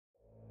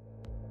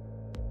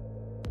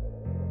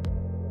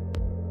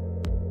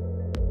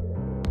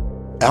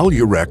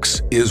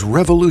Alu-Rex is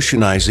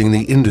revolutionizing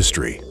the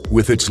industry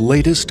with its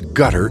latest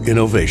gutter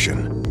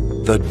innovation,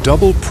 the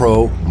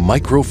DoublePro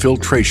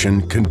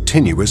microfiltration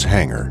continuous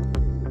hanger.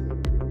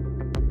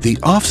 The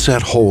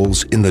offset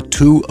holes in the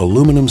two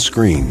aluminum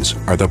screens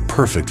are the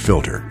perfect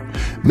filter,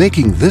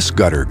 making this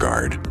gutter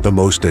guard the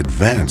most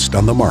advanced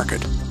on the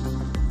market.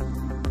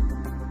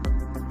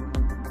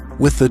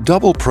 With the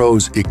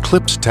DoublePro's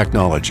Eclipse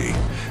technology,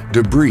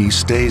 debris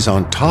stays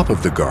on top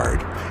of the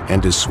guard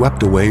and is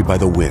swept away by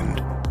the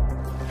wind.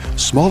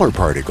 Smaller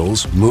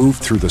particles move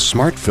through the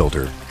smart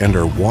filter and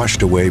are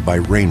washed away by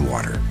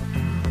rainwater.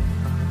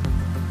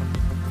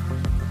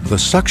 The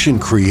suction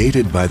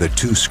created by the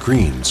two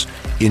screens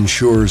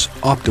ensures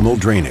optimal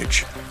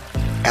drainage.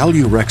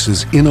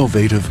 Alu-Rex's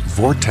innovative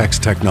Vortex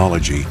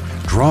technology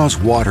draws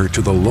water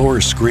to the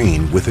lower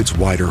screen with its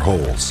wider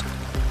holes.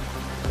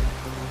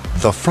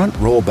 The front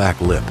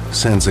rollback lip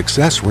sends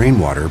excess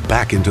rainwater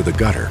back into the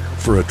gutter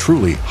for a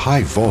truly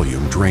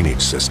high-volume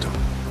drainage system.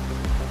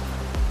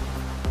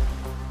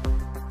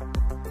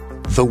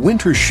 The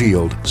winter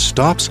shield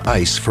stops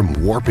ice from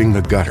warping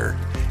the gutter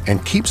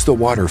and keeps the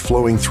water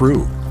flowing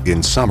through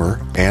in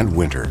summer and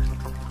winter.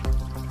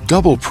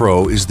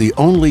 DoublePro is the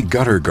only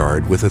gutter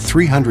guard with a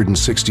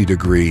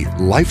 360-degree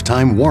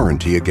lifetime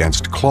warranty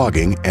against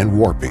clogging and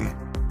warping.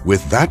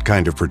 With that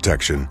kind of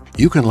protection,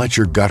 you can let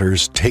your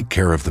gutters take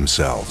care of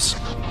themselves.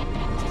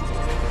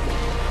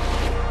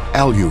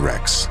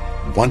 Alu-Rex,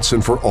 once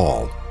and for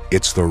all,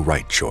 it's the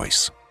right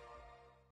choice.